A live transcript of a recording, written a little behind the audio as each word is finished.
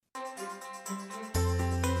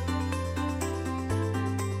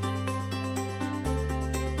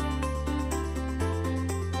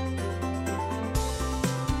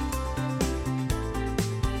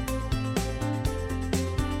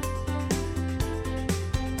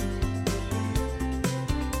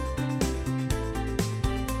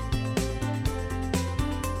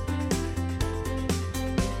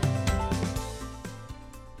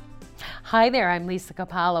Hi there, I'm Lisa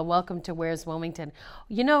Capalla. Welcome to Where's Wilmington.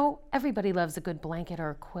 You know, everybody loves a good blanket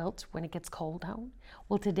or a quilt when it gets cold out.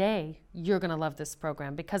 Well, today you're going to love this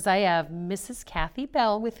program because I have Mrs. Kathy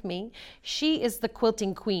Bell with me. She is the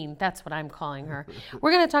quilting queen. That's what I'm calling her.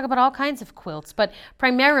 We're going to talk about all kinds of quilts, but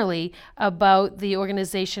primarily about the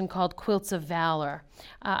organization called Quilts of Valor.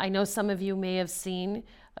 I know some of you may have seen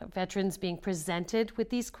veterans being presented with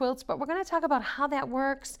these quilts, but we're going to talk about how that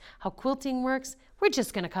works, how quilting works. We're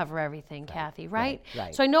just going to cover everything, Kathy, right?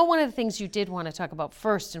 Right. So I know one of the things you did want to talk about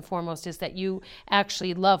first and foremost is that you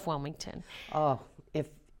actually love Wilmington. Oh,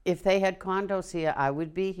 if they had condos here, I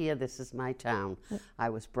would be here. This is my town. I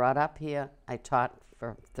was brought up here. I taught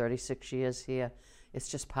for 36 years here. It's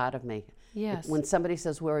just part of me. Yes. When somebody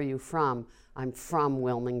says, "Where are you from?" I'm from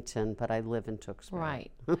Wilmington, but I live in Tewksbury.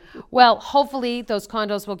 Right. Well, hopefully those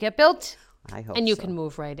condos will get built. I hope And you so. can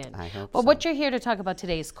move right in. I hope But so. what you're here to talk about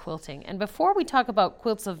today is quilting. And before we talk about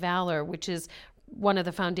Quilts of Valor, which is one of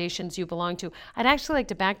the foundations you belong to, I'd actually like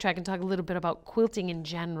to backtrack and talk a little bit about quilting in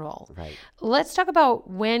general. Right. Let's talk about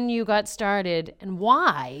when you got started and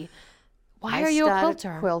why. Why are you a I quilter?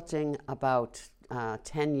 started quilting about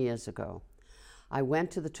 10 years ago. I went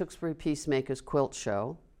to the Tewksbury Peacemakers Quilt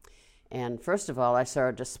Show, and first of all, I saw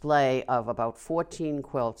a display of about 14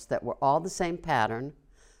 quilts that were all the same pattern,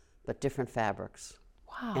 but different fabrics.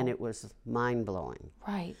 Wow. And it was mind-blowing.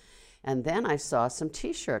 Right. And then I saw some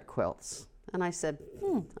T-shirt quilts, and I said,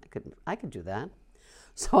 I could do that.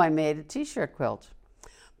 So I made a T-shirt quilt.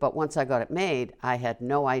 But once I got it made, I had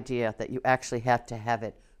no idea that you actually have to have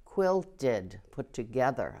it quilted, put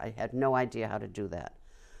together. I had no idea how to do that.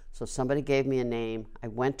 So somebody gave me a name. I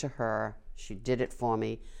went to her. She did it for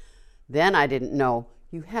me. Then I didn't know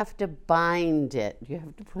you have to bind it. You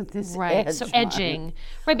have to put this Right. edge So on edging. it.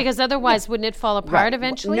 Right, because otherwise wouldn't it fall apart Right.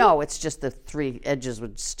 eventually? No, it's just the three edges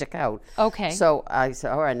would stick out. Okay. So I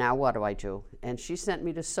said, all right, now what do I do? And she sent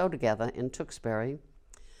me to Sew Together in Tewksbury.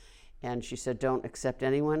 And she said, don't accept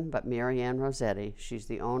anyone but Mary Ann Rossetti. She's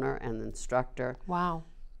the owner and the instructor. Wow.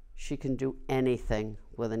 She can do anything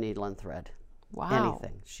with a needle and thread. Wow.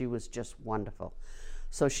 Anything. She was just wonderful.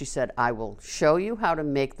 So she said, I will show you how to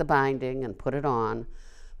make the binding and put it on,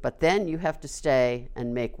 but then you have to stay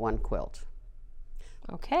and make one quilt.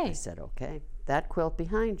 Okay. I said, okay. That quilt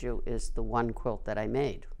behind you is the one quilt that I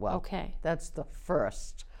made. Well, Okay. that's the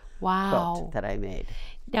first Wow. quilt that I made.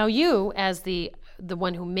 Now you, as the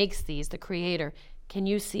one who makes these, the creator, can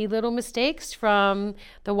you see little mistakes from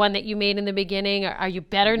the one that you made in the beginning? Are you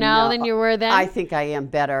better now than you were then? I think I am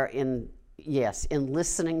better in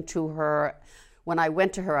listening to her. When I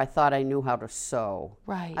went to her, I thought I knew how to sew.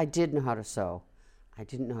 Right. I did know how to sew. I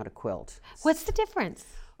didn't know how to quilt. What's the difference?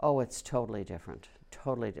 Oh, it's totally different.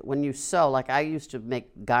 Totally. When you sew, like I used to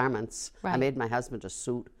make garments. I Right. made my husband a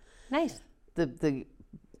suit. Nice. The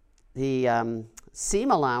seam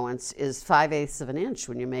allowance is 5/8 of an inch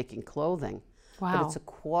when you're making clothing. Wow. But it's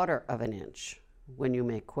 1/4 of an inch when you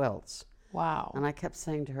make quilts. Wow. And I kept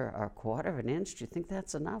saying to her, 1/4 of an inch? Do you think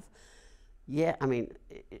that's enough? Yeah, I mean,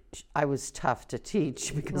 I was tough to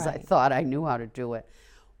teach because I Right. thought I knew how to do it.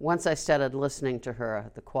 Once I started listening to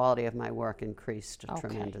her, the quality of my work increased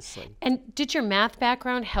tremendously. And did your math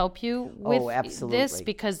background help you with this? Absolutely.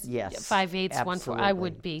 Because Yes, 5/8, 1/4, I absolutely.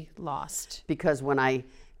 would be lost. Because when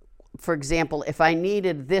for example, if I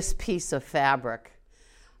needed this piece of fabric,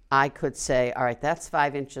 I could say, all right, that's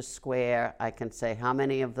 5 inches square. I can say how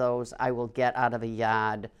many of those I will get out of a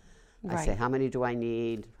yard. I say, Right. how many do I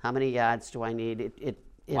need? How many yards do I need? It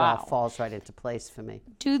Wow. all falls right into place for me.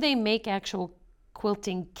 Do they make actual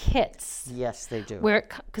quilting kits? Yes, they do.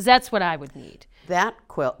 Because that's what I would need. That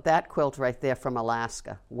quilt right there from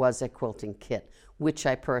Alaska was a quilting kit, which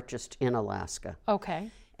I purchased in Alaska. Okay.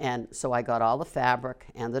 And so I got all the fabric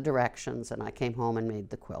and the directions, and I came home and made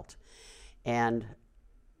the quilt. And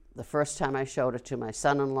the first time I showed it to my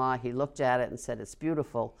son-in-law, he looked at it and said, it's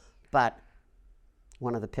beautiful, but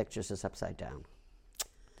one of the pictures is upside down.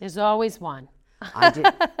 There's always one. I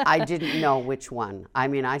didn't know which one. I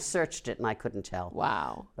mean, I searched it and I couldn't tell.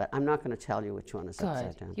 Wow. But I'm not going to tell you which one is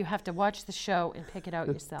upside Good. down. You have to watch the show and pick it out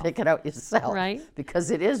yourself. Pick it out yourself. Right. Because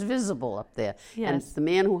it is visible up there. And Yes. the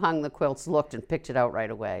man who hung the quilts looked and picked it out right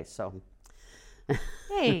away. So,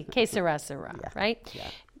 Hey, que sera, sera, right? yeah.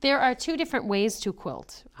 There are two different ways to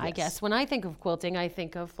quilt, I Yes. guess. When I think of quilting, I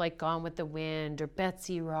think of like Gone with the Wind or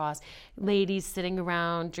Betsy Ross, ladies sitting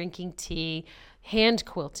around drinking tea, hand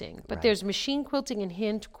quilting. But there's machine quilting and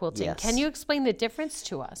hand quilting. Yes. Can you explain the difference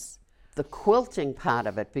to us? the quilting part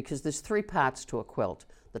of it, because there's 3 parts to a quilt.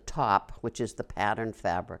 The top, which is the patterned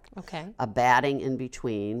fabric. Okay. A batting in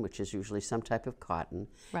between, which is usually some type of cotton.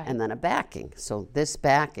 Right. And then a backing. So this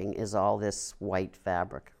backing is all this white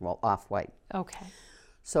fabric, well, off-white. Okay.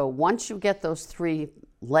 So once you get those 3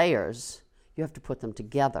 layers, you have to put them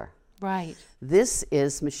together. Right. This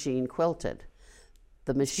is machine quilted.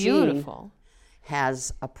 The machine Beautiful.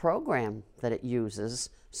 has a program that it uses.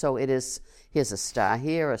 So it is, here's a star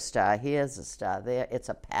here, there's a star there. It's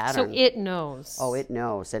a pattern. So it knows. Oh, it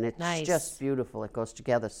knows. And it's Nice. just beautiful. It goes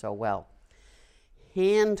together so well.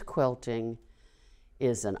 Hand quilting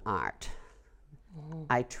is an art.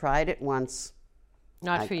 I tried it once.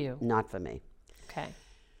 Not for you. Not for me. Okay.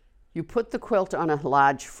 You put the quilt on a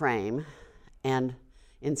large frame, and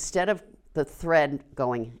instead of the thread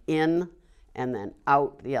going in and then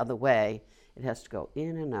out the other way, it has to go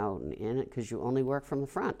in and out and in it, because you only work from the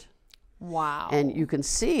front. Wow. And you can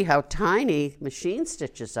see how tiny machine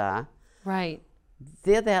stitches are. Right.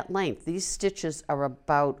 They're that length. These stitches are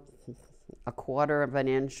about 1/4 of an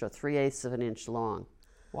inch or 3/8 of an inch long.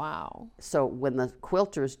 Wow. So when the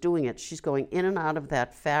quilter is doing it, she's going in and out of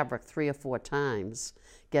that fabric 3 or 4 times,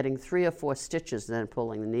 getting 3 or 4 stitches, and then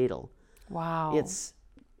pulling the needle. Wow. It's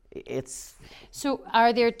So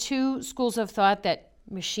are there 2 schools of thought that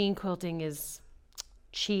machine quilting is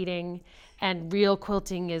cheating and real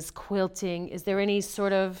quilting is quilting? Is there any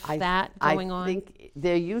sort of that going on? I think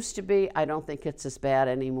there used to be. I don't think it's as bad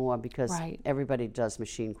anymore, because Right. everybody does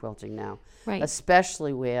machine quilting now. Right.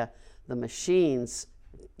 Especially where the machines,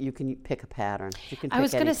 you can pick a pattern. You can pick I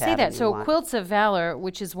was going to say that. you So want. Quilts of Valor,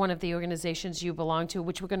 which is one of the organizations you belong to,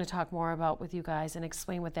 which we're going to talk more about with you guys and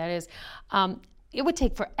explain what that is. It would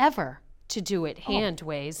take forever to do it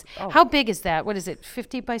hand-ways. How big is that? What is it,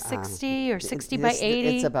 50 by 60 or 60 by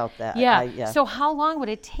 80? It's about that. Yeah. Yeah. So how long would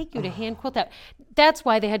it take you to hand quilt that? That's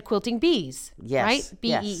why they had quilting bees, Yes, right?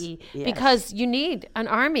 yes, BEE. yes. Because you need an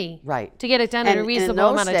army Right. to get it done in a reasonable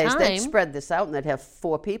amount of in those days, time. they'd spread this out, and they'd have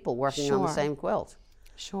 4 people working on the Sure. same quilt.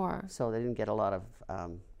 Sure. So they didn't get a lot of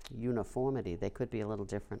uniformity. They could be a little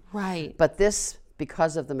different. Right. But this,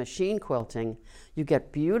 because of the machine quilting, you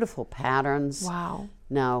get beautiful patterns. Wow.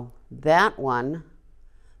 Now, that one,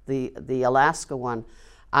 the Alaska one,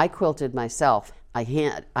 I quilted myself.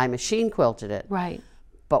 I machine quilted it, Right.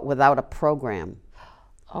 but without a program.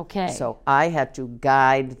 Okay. So I had to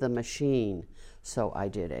guide the machine. So I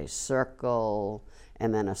did a circle,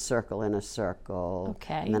 and then a circle in a circle.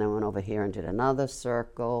 Okay. And then I went over here and did another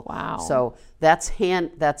circle. Wow. So that's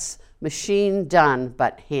machine done,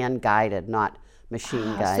 but hand guided, not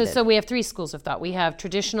machine guided. So we have 3 schools of thought. We have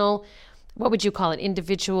traditional, what would you call it?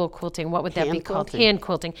 Individual quilting. What would that be Hand called? quilting. Hand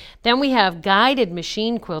quilting. Then we have guided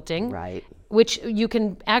machine quilting. Right. Which you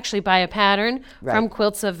can actually buy a pattern from Right.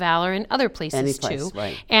 Quilts of Valor and other places Any too. place,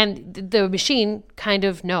 right. And the machine kind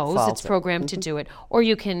of knows Faults it's it. programmed to do it. Or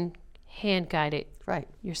you can hand guide it Right.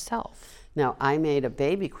 yourself. Now, I made a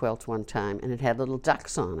baby quilt one time, and it had little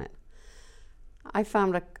ducks on it. I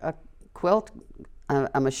found a quilt,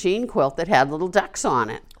 a machine quilt that had little ducks on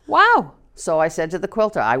it. Wow. So I said to the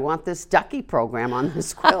quilter, I want this ducky program on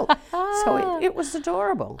this quilt. So it was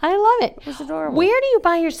adorable. I love it. It was adorable. Where do you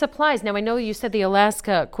buy your supplies? Now, I know you said the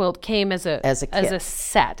Alaska quilt came as a kit.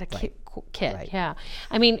 set, kit. Right. Yeah.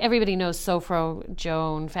 I mean, everybody knows Sofro,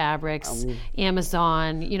 Joan Fabrics,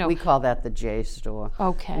 Amazon, you know. We call that the J store.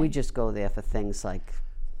 Okay. We just go there for things like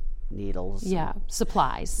needles. Yeah,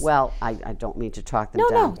 supplies. Well, I don't mean to talk them No,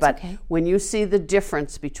 down, it's but okay. when you see the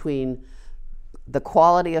difference between the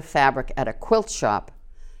quality of fabric at a quilt shop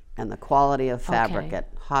and the quality of fabric Okay. at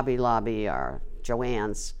Hobby Lobby or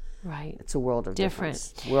Joann's, Right. it's a world of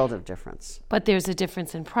difference. World of difference. But there's a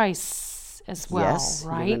difference in price as well, Yes,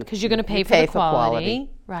 you're right? gonna- Because you're going to pay you for pay the for quality, quality.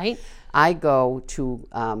 right? I go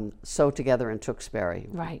to Sew Together in Tewksbury,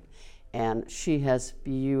 Right. and she has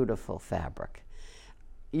beautiful fabric.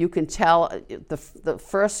 You can tell the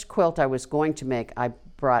first quilt I was going to make, I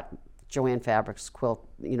brought Joann Fabrics quilt,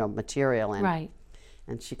 material in. Right.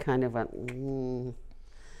 And she kind of went,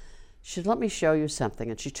 she said, let me show you something.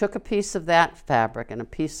 And she took a piece of that fabric and a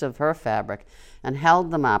piece of her fabric and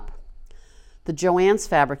held them up. The Joann's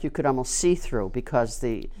fabric you could almost see through because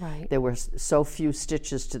Right. there were so few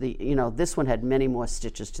stitches to the, this one had many more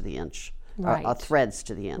stitches to the inch, Right. or threads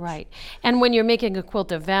to the inch. Right. And when you're making a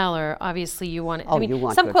quilt of valor, obviously you want it. you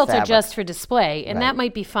want some good quilts are fabric. just for display, and Right. that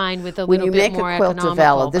might be fine with a When little you bit make more a quilt economical. of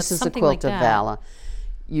Valor, but this is a something quilt like of that. Valor,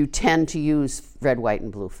 you tend to use red, white,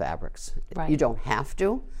 and blue fabrics. Right. You don't have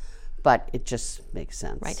to, but it just makes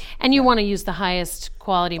sense. Right. And you want to use the highest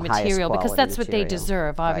quality highest material because quality that's what they material.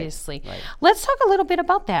 deserve, Right, obviously. right. Let's talk a little bit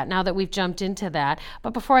about that now that we've jumped into that.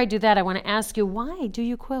 But before I do that, I want to ask you, why do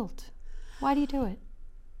you quilt? Why do you do it?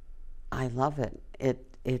 I love it.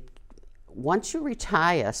 It once you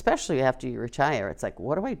retire, especially after you retire, it's like,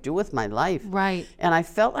 what do I do with my life? Right. And I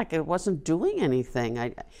felt like I wasn't doing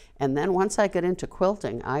anything. And then once I got into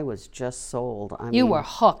quilting, I was just sold. You were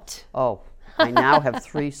hooked. Oh, I now have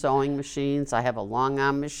 3 sewing machines. I have a long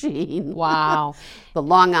arm machine. Wow. The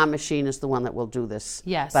long arm machine is the one that will do this.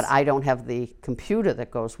 Yes. But I don't have the computer that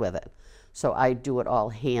goes with it. So I do it all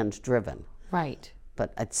hand driven. Right.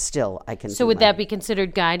 But it's still, I can So would that be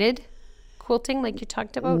considered guided quilting like you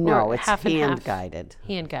talked about? No, or it's half and hand half? guided.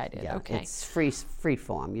 Hand guided, Yeah, okay. it's free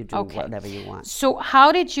form. You do whatever you want. So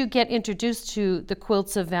how did you get introduced to the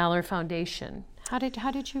Quilts of Valor Foundation? How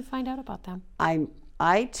did you find out about them?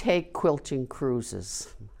 I take quilting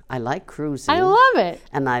cruises. I like cruising. I love it.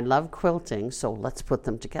 And I love quilting, so let's put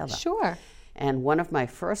them together. Sure. And one of my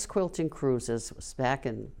first quilting cruises was back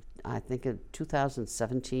in, I think, in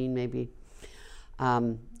 2017 maybe.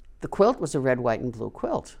 The quilt was a red, white, and blue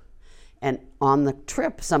quilt. And on the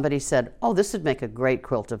trip, somebody said, oh, this would make a great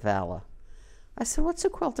quilt of valor. I said, what's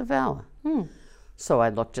a quilt of valor? So I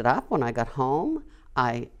looked it up. When I got home,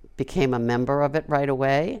 I became a member of it right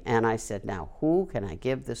away. And I said, now, who can I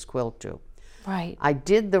give this quilt to? Right. I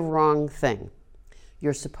did the wrong thing.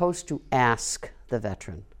 You're supposed to ask the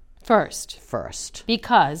veteran first.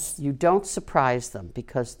 Because? You don't surprise them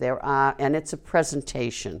because and it's a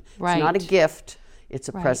presentation. Right. It's not a gift, it's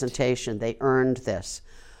a Right. presentation. They earned this.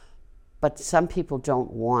 But some people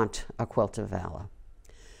don't want a quilt of valor.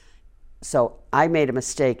 So I made a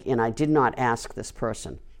mistake and I did not ask this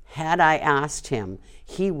person. Had I asked him,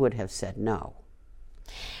 he would have said no.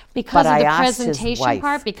 Because But of I the asked his presentation wife.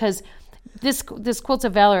 part? Because this Quilts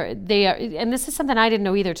of Valor, they are, and this is something I didn't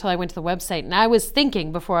know either till I went to the website. And I was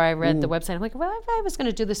thinking before I read the website, I'm like, well, if I was going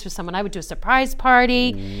to do this for someone, I would do a surprise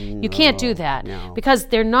party. You can't do that because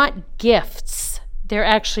they're not gifts. They're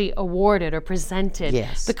actually awarded or presented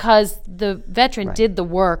because the veteran did the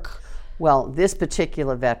work. Well, this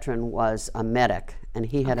particular veteran was a medic, and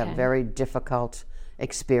he had a very difficult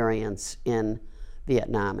experience in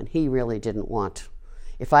Vietnam, and he really didn't want.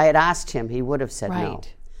 If I had asked him, he would have said no.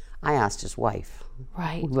 Right. I asked his wife.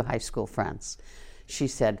 Right. We were high school friends. She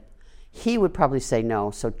said, he would probably say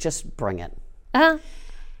no, so just bring it.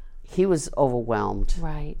 He was overwhelmed.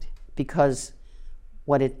 Right. Because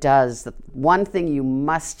what it does, the one thing you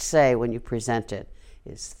must say when you present it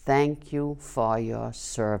is thank you for your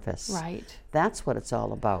service. Right. That's what it's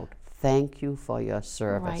all about. Thank you for your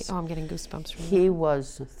service. Right. Oh, I'm getting goosebumps from He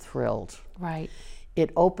was thrilled. Right.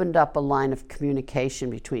 It opened up a line of communication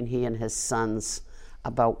between he and his sons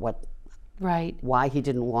about why he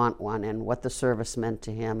didn't want one and what the service meant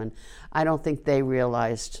to him. And I don't think they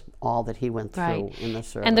realized all that he went through in the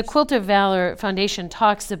service. And the Quilt of Valor Foundation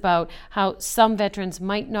talks about how some veterans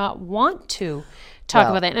might not want to talk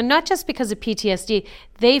about that. And not just because of PTSD.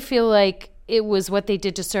 They feel like it was what they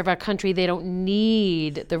did to serve our country. They don't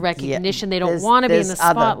need the recognition. They don't want to be in the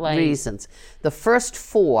spotlight. Other reasons. The first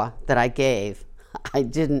 4 that I gave, I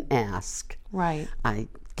didn't ask. Right. I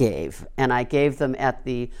gave. And I gave them at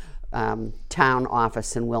the town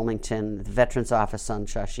office in Wilmington, the Veterans Office on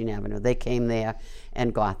Shawshene Avenue. They came there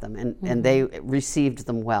and got them, and they received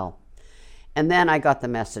them well. And then I got the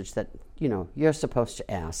message that, you're supposed to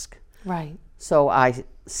ask. Right. So I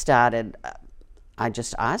started, I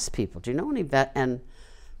just asked people, do you know any and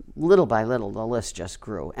little by little, the list just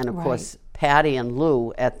grew. And of course, Patty and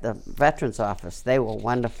Lou at the Veterans Office, they were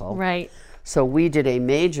wonderful. Right. So we did a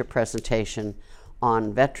major presentation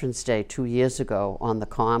on Veterans Day 2 years ago on the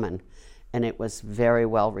Common, and it was very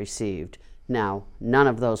well received. Now, none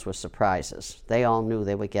of those were surprises. They all knew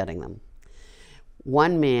they were getting them.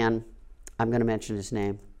 One man, I'm going to mention his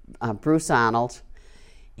name, Bruce Arnold,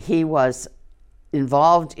 he was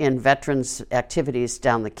involved in veterans activities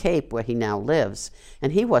down the Cape where he now lives,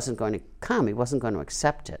 and he wasn't going to come. He wasn't going to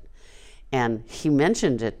accept it. And he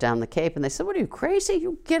mentioned it down the Cape, and they said, what are you, crazy?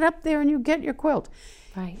 You get up there and you get your quilt.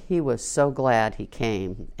 Right. He was so glad he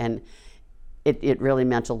came, and it really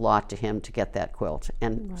meant a lot to him to get that quilt.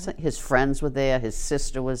 And his friends were there, his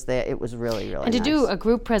sister was there. It was really, really And to nice. do a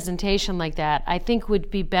group presentation like that, I think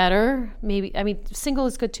would be better. Maybe, single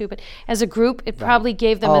is good too, but as a group, it probably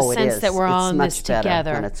gave them a sense that we're all in this together. It's much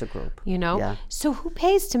better when it's a group. Yeah. So who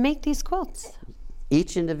pays to make these quilts?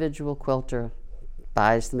 Each individual quilter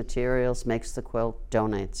buys the materials, makes the quilt,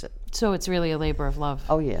 donates it. So it's really a labor of love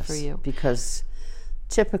Oh, yes. for you. Because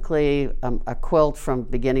typically a quilt from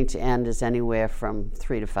beginning to end is anywhere from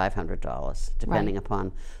 $300 to $500, depending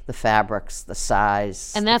upon the fabrics, the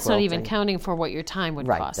size. And that's not even counting for what your time would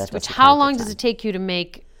Right, cost. that Which, doesn't how count the long does time. it take you to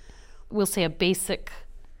make, we'll say, a basic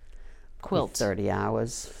quilt? 30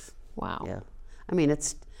 hours. Wow. Yeah.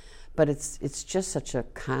 but it's just such a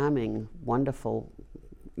calming, wonderful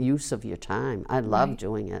use of your time. I love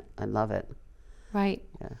doing it. I love it. Right.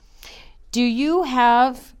 Yeah. Do you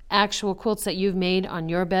have actual quilts that you've made on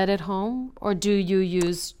your bed at home, or do you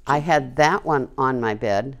use? I had that one on my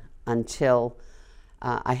bed until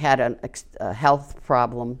I had a health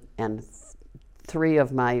problem, and 3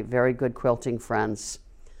 of my very good quilting friends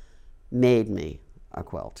made me a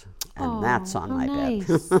quilt, and that's on my bed.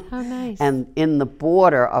 How nice. And in the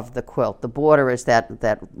border of the quilt, the border is that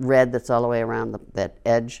red that's all the way around that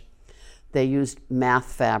edge. They used math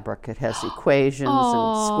fabric. It has equations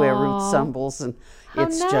and square root symbols, and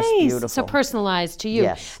it's just beautiful. So personalized to you.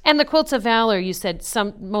 Yes. And the Quilts of Valor, you said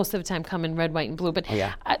most of the time come in red, white, and blue. But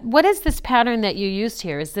yeah. What is this pattern that you used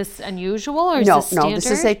here? Is this unusual or is this standard? No, this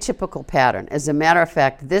is a typical pattern. As a matter of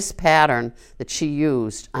fact, this pattern that she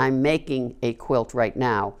used, I'm making a quilt right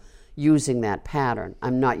now using that pattern.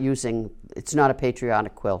 I'm not using, it's not a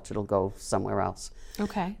patriotic quilt. It'll go somewhere else.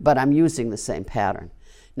 Okay. But I'm using the same pattern.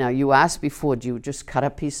 Now, you asked before, do you just cut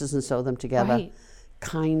up pieces and sew them together? Right.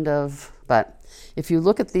 Kind of. But if you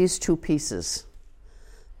look at these 2 pieces,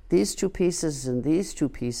 these 2 pieces and these 2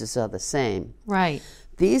 pieces are the same. Right.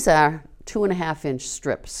 These are 2.5-inch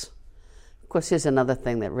strips. Of course, here's another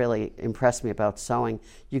thing that really impressed me about sewing.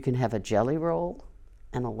 You can have a jelly roll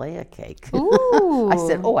and a layer cake. Ooh. I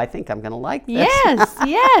said, I think I'm going to like this. Yes,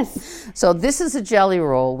 yes. So this is a jelly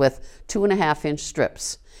roll with 2.5-inch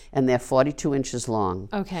strips, and they're 42 inches long.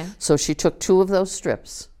 Okay. So she took 2 of those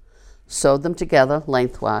strips, sewed them together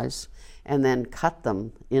lengthwise, and then cut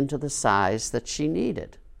them into the size that she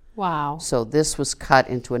needed. Wow. So this was cut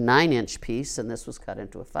into a 9-inch piece, and this was cut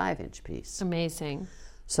into a 5-inch piece. Amazing.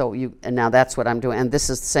 So and now that's what I'm doing. And this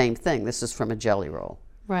is the same thing. This is from a jelly roll.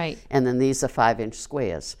 Right. And then these are 5-inch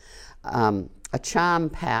squares. A charm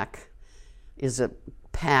pack is a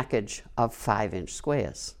package of 5-inch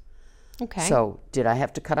squares. Okay. So did I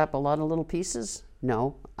have to cut up a lot of little pieces?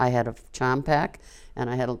 No. I had a charm pack, and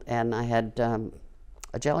I had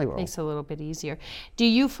a jelly roll. Makes it a little bit easier. Do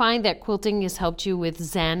you find that quilting has helped you with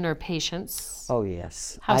Zen or patience? Oh,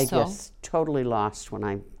 yes. How I so? get totally lost when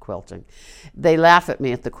I'm quilting. They laugh at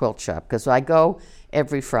me at the quilt shop because I go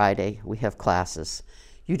every Friday. We have classes.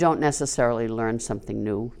 You don't necessarily learn something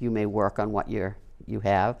new. You may work on what you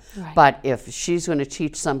have. Right. But if she's going to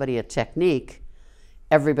teach somebody a technique,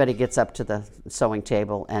 everybody gets up to the sewing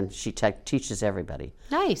table and she teaches everybody.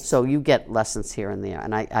 Nice. So you get lessons here and there.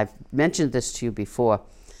 And I've mentioned this to you before.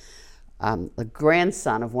 The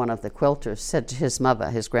grandson of one of the quilters said to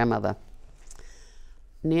his grandmother,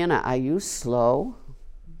 "Nana, are you slow?"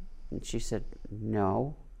 And she said,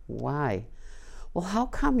 "No." "Why?" "Well, how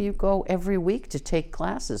come you go every week to take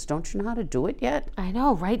classes? Don't you know how to do it yet?" I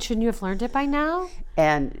know, right? Shouldn't you have learned it by now?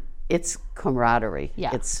 And it's camaraderie.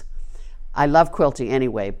 Yeah. I love quilting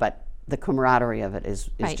anyway, but the camaraderie of it is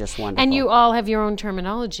Right. just wonderful. And you all have your own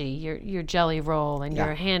terminology, your jelly roll and Yeah.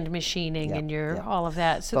 your hand machining Yeah, and your yeah. all of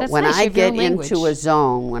that. So But that's when nice. I You have your get own language. into a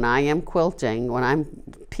zone, when I am quilting, when I'm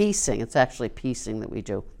piecing, it's actually piecing that we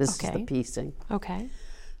do. This is Okay. the piecing. Okay.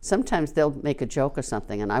 Sometimes they'll make a joke or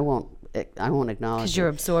something, and I won't acknowledge Because it. you're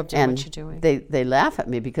absorbed in And what you're doing. They laugh at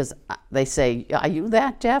me because they say, "Are you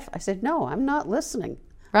that deaf?" I said, "No, I'm not listening.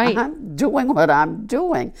 Right. I'm doing what I'm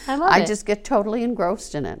doing." I love it. just get totally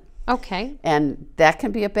engrossed in it. Okay. And that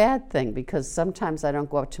can be a bad thing because sometimes I don't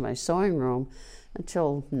go up to my sewing room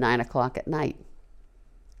until 9 o'clock at night.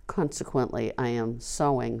 Consequently, I am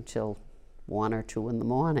sewing till 1 or 2 in the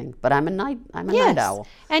morning. But I'm a night owl.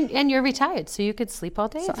 And you're retired, so you could sleep all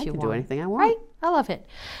day So if I you can want. do anything I want. Right. I love it.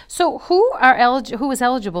 So who is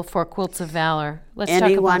eligible for Quilts of Valor? Let's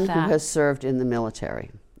Anyone talk about that. who has served in the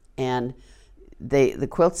military. And the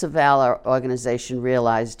Quilts of Valor organization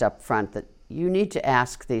realized up front that you need to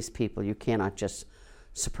ask these people. You cannot just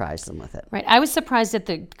surprise them with it. Right. I was surprised at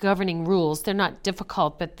the governing rules. They're not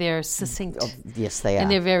difficult, but they're succinct. Oh, yes, they are.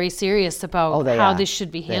 And they're very serious about they how are. this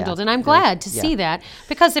should be They handled. are. And I'm glad to see that,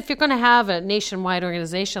 because if you're going to have a nationwide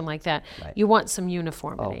organization like that, you want some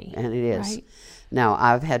uniformity. And it is. Right? Now,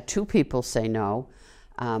 I've had 2 people say no.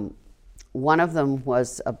 One of them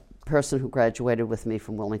was a person who graduated with me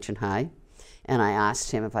from Wilmington High, and I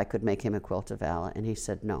asked him if I could make him a Quilt of Valor, and he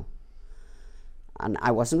said no. And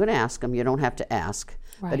I wasn't going to ask him. You don't have to ask.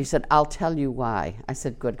 But he Right. said, "I'll tell you why." I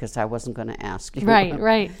said, "Good, because I wasn't going to ask you." Right,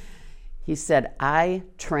 right. He said, I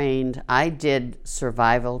did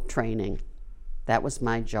survival training. That was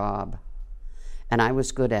my job. And I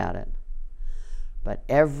was good at it. But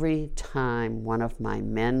every time one of my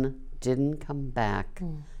men didn't come back,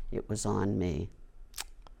 it was on me.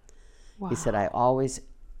 Wow. He said, I always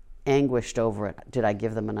anguished over it. Did I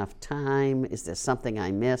give them enough time? Is there something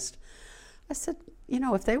I missed? I said,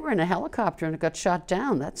 if they were in a helicopter and it got shot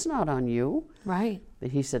down, that's not on you. Right.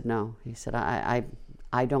 But he said, no. He said,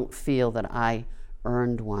 I don't feel that I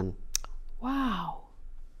earned one. Wow.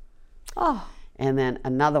 Oh. And then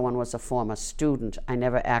another one was a former student. I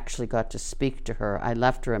never actually got to speak to her. I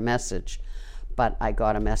left her a message, but I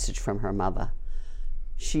got a message from her mother.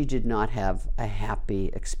 She did not have a happy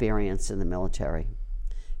experience in the military.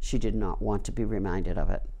 She did not want to be reminded of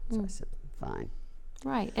it. So I said, fine.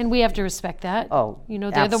 Right. And we have to respect that. Oh,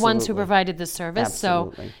 they're the ones who absolutely. provided the service.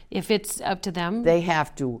 Absolutely. So if it's up to them. They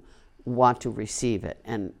have to want to receive it.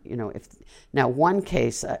 And, now one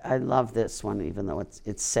case, I love this one, even though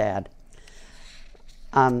it's sad.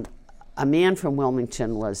 A man from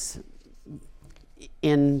Wilmington was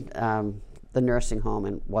in the nursing home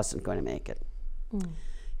and wasn't going to make it.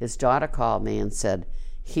 His daughter called me and said,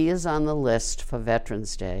 he is on the list for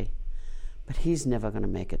Veterans Day, but he's never going to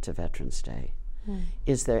make it to Veterans Day.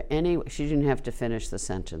 Is there any, she didn't have to finish the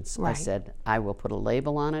sentence. Right. I said, I will put a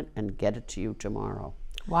label on it and get it to you tomorrow.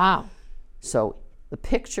 Wow. So the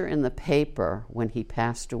picture in the paper when he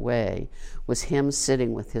passed away was him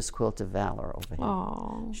sitting with his quilt of valor over him.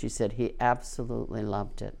 Oh. She said he absolutely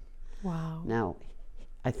loved it. Wow. Now,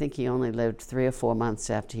 I think he only lived 3 or 4 months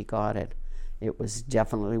after he got it. It was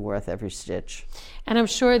definitely worth every stitch. And I'm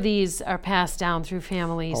sure these are passed down through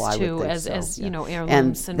families I would too, think as so, yeah.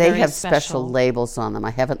 heirlooms and they very have special labels on them.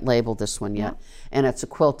 I haven't labeled this one yet. And it's a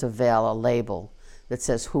Quilt of Valor label that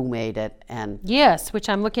says who made it. And yes, which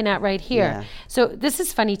I'm looking at right here. Yeah. So this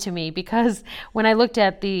is funny to me because when I looked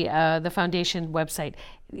at the foundation website,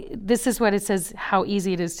 this is what it says, how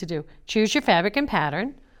easy it is to do. Choose your fabric and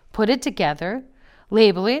pattern, put it together,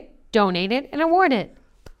 label it, donate it, and award it.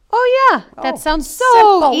 Oh yeah, that sounds so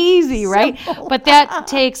simple. easy, right? Simple. But that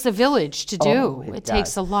takes a village to do. Oh, it does.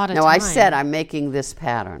 takes a lot of now, time. I said I'm making this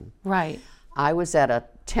pattern. Right. I was at a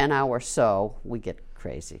 10-hour sew. We get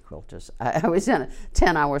crazy quilters. I was in a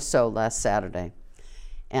 10-hour sew last Saturday.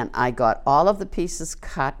 And I got all of the pieces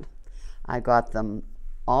cut. I got them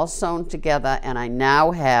all sewn together. And I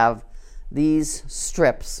now have these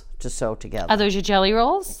strips to sew together. Are those your jelly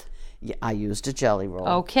rolls? Yeah, I used a jelly roll.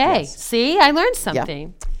 Okay. Yes. See, I learned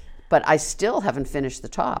something. But I still haven't finished the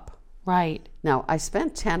top. Right. Now, I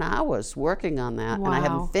spent 10 hours working on that, and I Wow.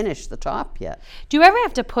 haven't finished the top yet. Do you ever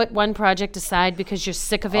have to put one project aside because you're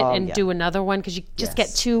sick of it and yeah. do another one because you just get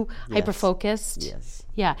Yes. too Yes. hyper-focused? Yes.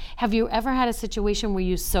 Yeah. Have you ever had a situation where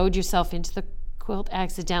you sewed yourself into the quilt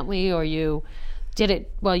accidentally, or you did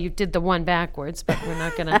it, well, you did the one backwards, but we're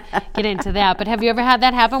not going to get into that. But have you ever had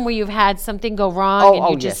that happen where you've had something go wrong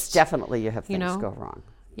and you yes, just, definitely you have things know? go wrong.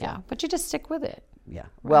 yeah, but you just stick with it. Yeah.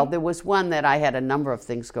 Well, there was one that I had a number of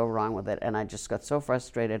things go wrong with it, and I just got so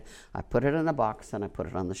frustrated. I put it in a box and I put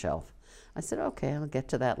it on the shelf. I said, okay, I'll get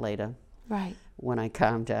to that later Right. when I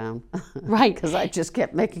calm down. Right. Because I just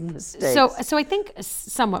kept making mistakes. So I think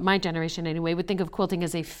somewhat my generation anyway would think of quilting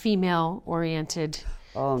as a female-oriented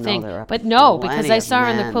oh, no, thing. there are But no, because plenty I of saw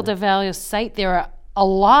on the men. Quilt of Valor site there are a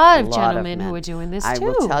lot of A lot gentlemen who men. are doing this I too.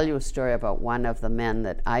 will tell you a story about one of the men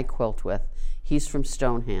that I quilt with. He's from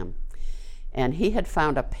Stoneham. And he had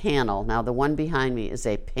found a panel. Now, the one behind me is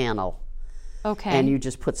a panel. Okay. And you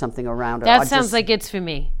just put something around it. that or sounds just- like it's for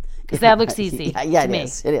me because that looks easy. Yeah, to me. it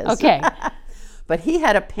is. It is. Okay. But he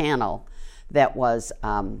had a panel that was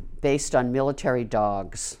based on military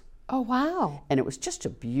dogs. Oh wow. And it was just a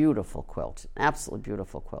beautiful quilt, absolutely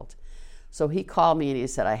beautiful quilt. So he called me and he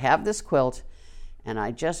said, I have this quilt, and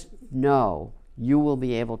I just know you will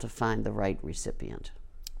be able to find the right recipient.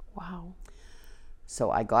 Wow. So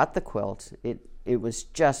I got the quilt. It was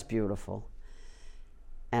just beautiful.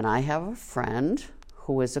 And I have a friend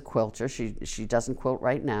who is a quilter. She doesn't quilt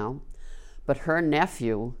right now, but her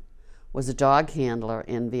nephew was a dog handler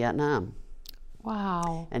in Vietnam.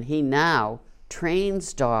 Wow. And he now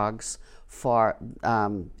trains dogs for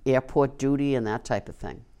airport duty and that type of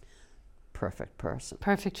thing. Perfect person.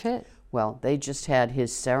 Perfect fit. Well, they just had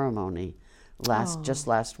his ceremony just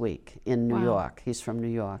last week in New York. He's from New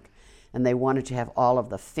York. And they wanted to have all of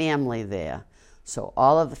the family there. So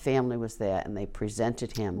all of the family was there, and they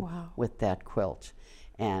presented him with that quilt.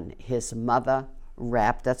 And his mother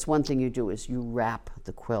wrapped, that's one thing you do, is you wrap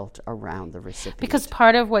the quilt around the recipient. Because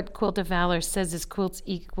part of what Quilt of Valor says is quilts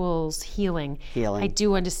equals healing. Healing. I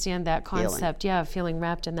do understand that concept. Yeah, feeling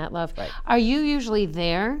wrapped in that love. Right. Are you usually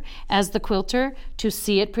there as the quilter to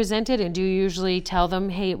see it presented, and do you usually tell them,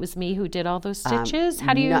 hey, it was me who did all those stitches?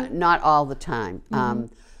 How do you? Not all the time.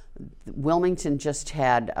 Wilmington just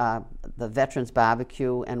had the Veterans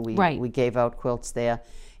Barbecue, and we gave out quilts there.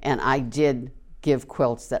 And I did give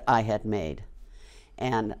quilts that I had made.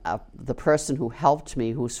 And the person who helped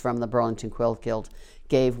me, who's from the Burlington Quilt Guild,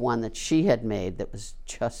 gave one that she had made that was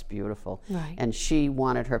just beautiful. Right. And she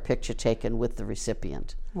wanted her picture taken with the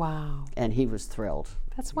recipient. Wow. And he was thrilled.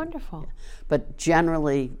 That's wonderful. But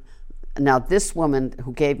generally, now this woman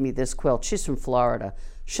who gave me this quilt, she's from Florida.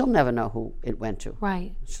 She'll never know who it went to.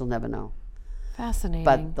 Right. She'll never know. Fascinating.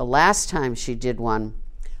 But the last time she did one,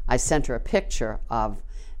 I sent her a picture of,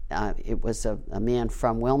 it was a man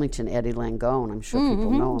from Wilmington, Eddie Langone. I'm sure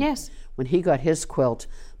people know him. Yes. When he got his quilt,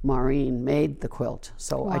 Maureen made the quilt.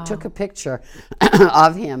 So I Wow. took a picture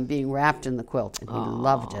of him being wrapped in the quilt, and he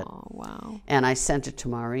loved it. Oh, wow. And I sent it to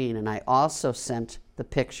Maureen, and I also sent the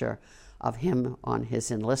picture of him on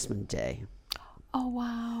his enlistment day. Oh,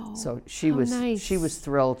 wow. So she How was nice. she was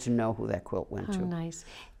thrilled to know who that quilt went How to. nice.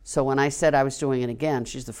 So when I said I was doing it again,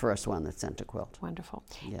 she's the first one that sent a quilt. Wonderful.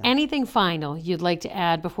 Yeah. Anything final you'd like to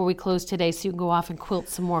add before we close today so you can go off and quilt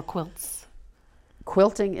some more quilts?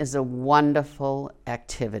 Quilting is a wonderful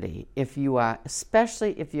activity. If you are,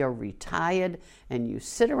 especially if you're retired and you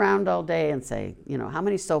sit around all day and say, you know, how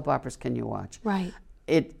many soap operas can you watch? Right.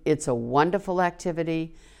 It's a wonderful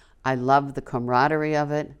activity. I love the camaraderie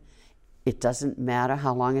of it. It doesn't matter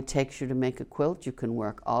how long it takes you to make a quilt. You can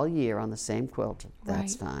work all year on the same quilt.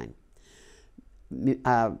 That's fine.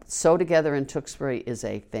 Sew Together in Tewksbury is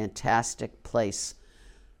a fantastic place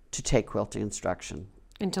to take quilting instruction.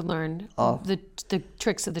 And to learn the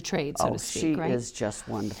tricks of the trade, so to speak, she right? is just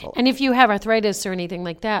wonderful. And if you have arthritis or anything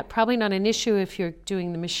like that, probably not an issue if you're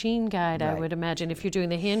doing the machine guide, I Right. would imagine. If you're doing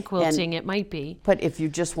the hand quilting, it might be. But if you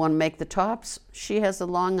just want to make the tops, she has a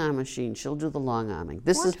long arm machine. She'll do the long arming.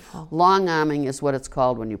 Wonderful. Long arming is what it's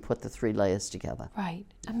called when you put the 3 layers together. Right.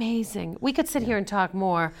 Amazing. We could sit here and talk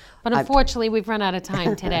more, but unfortunately, we've run out of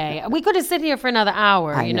time today. We could have sit here for another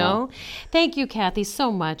hour, I you know? Thank you, Kathy,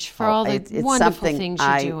 so much for all the It's wonderful something things you're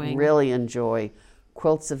I doing. really enjoy.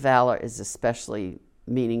 Quilts of Valor is especially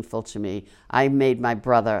meaningful to me. I made my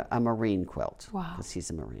brother a Marine quilt Wow. because he's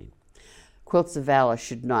a Marine. Quilts of Valor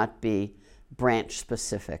should not be branch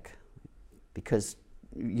specific because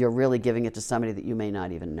you're really giving it to somebody that you may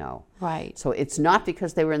not even know. Right. So it's not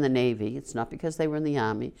because they were in the Navy. It's not because they were in the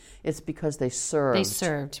Army. It's because they served. They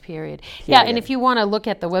served, period. Yeah, and Period. if you want to look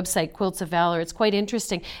at the website, Quilts of Valor, it's quite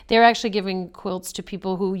interesting. They're actually giving quilts to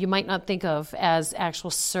people who you might not think of as actual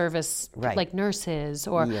service, Right. like nurses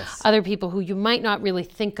or Yes. other people who you might not really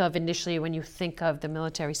think of initially when you think of the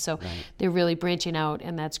military. So they're really branching out,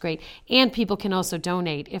 and that's great. And people can also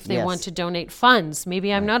donate if they Yes. want to donate funds.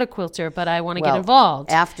 Maybe I'm not a quilter, but I want to Well, get involved.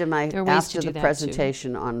 After There are ways to do the that, too.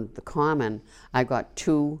 presentation on the Common, I got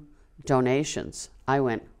 2 donations. I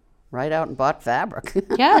went right out and bought fabric.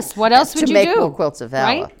 Yes, what else would to you make do? more Quilts of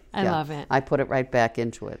Valor. Right? I love it. I put it right back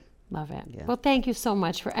into it. Love it. Yeah. Well, thank you so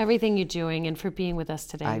much for everything you're doing and for being with us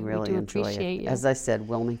today. I really we do enjoy appreciate it. you. As I said,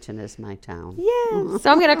 Wilmington is my town. Yeah. So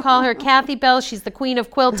I'm going to call her Kathy Bell. She's the queen of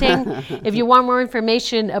quilting. If you want more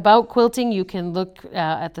information about quilting, you can look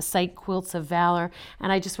at the site Quilts of Valor. And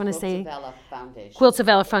I just want to say Valor Foundation. Quilts of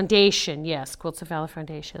Valor Foundation. Yes, Quilts of Valor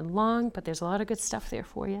Foundation. Long, but there's a lot of good stuff there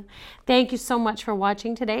for you. Thank you so much for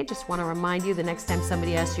watching today. Just want to remind you the next time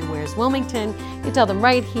somebody asks you where's Wilmington, you tell them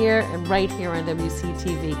right here and right here on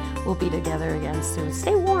WCTV. We'll be together again soon.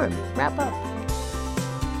 Stay warm. Wrap up.